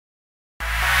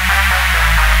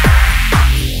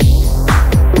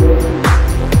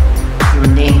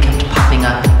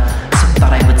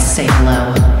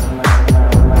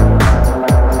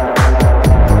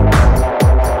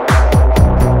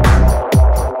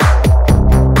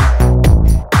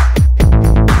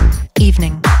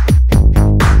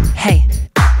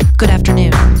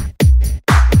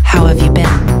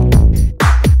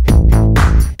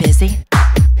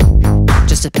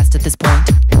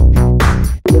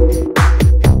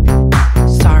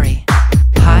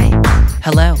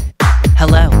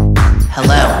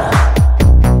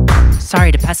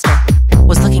pester.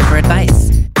 Was looking for advice.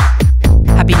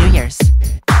 Happy New Year's.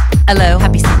 Hello.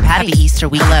 Happy St. Patty. Happy Easter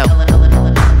week. Hello.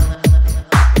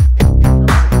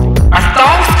 Are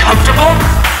thongs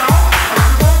comfortable?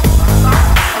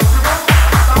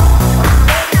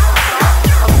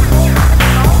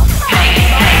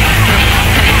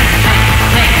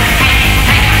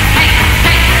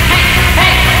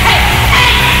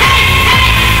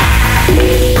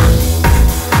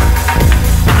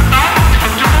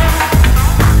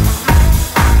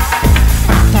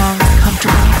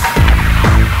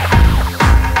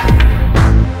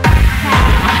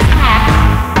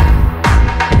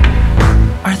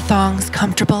 Thongs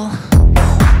comfortable?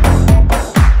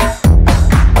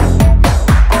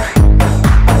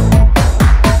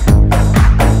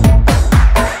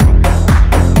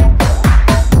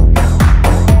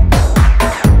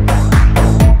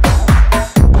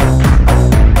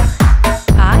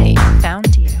 Hi,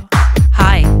 found you.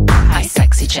 Hi,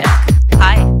 sexy chick.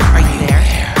 Hi, are you there?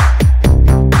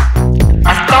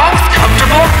 Are thongs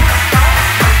comfortable?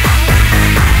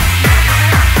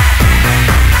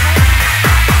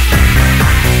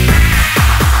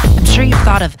 Sure you've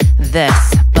thought of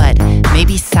this, but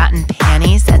maybe satin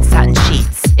panties and satin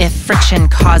sheets if friction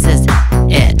causes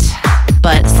it.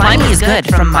 But slimy is good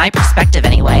from my perspective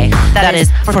anyway. That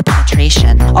is, for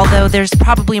penetration. Although there's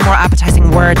probably a more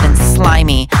appetizing word than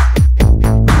slimy.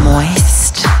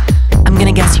 Moist? I'm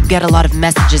gonna guess you get a lot of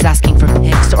messages asking for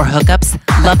pics or hookups.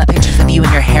 Love the pictures of you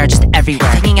and your hair just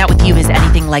everywhere. If hanging out with you is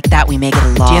anything like that, we may get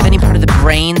along. Do you have any part of the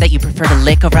brain that you prefer to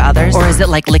lick over others? Or is it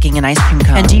like licking an ice cream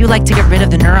cone? And do you like to get rid of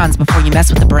the neurons before you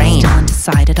mess with the brain? Still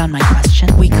undecided on my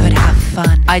question? We could have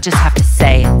fun. I just have to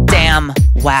say, damn,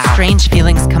 wow. Strange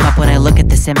feelings come up when I look at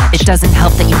this image. It doesn't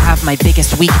help that you have my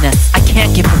biggest weakness. I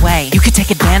can't give it away. You could take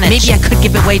advantage. Maybe I could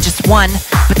give away just one,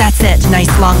 but that's it.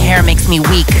 Nice long hair makes me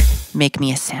weak. Make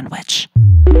me a sandwich.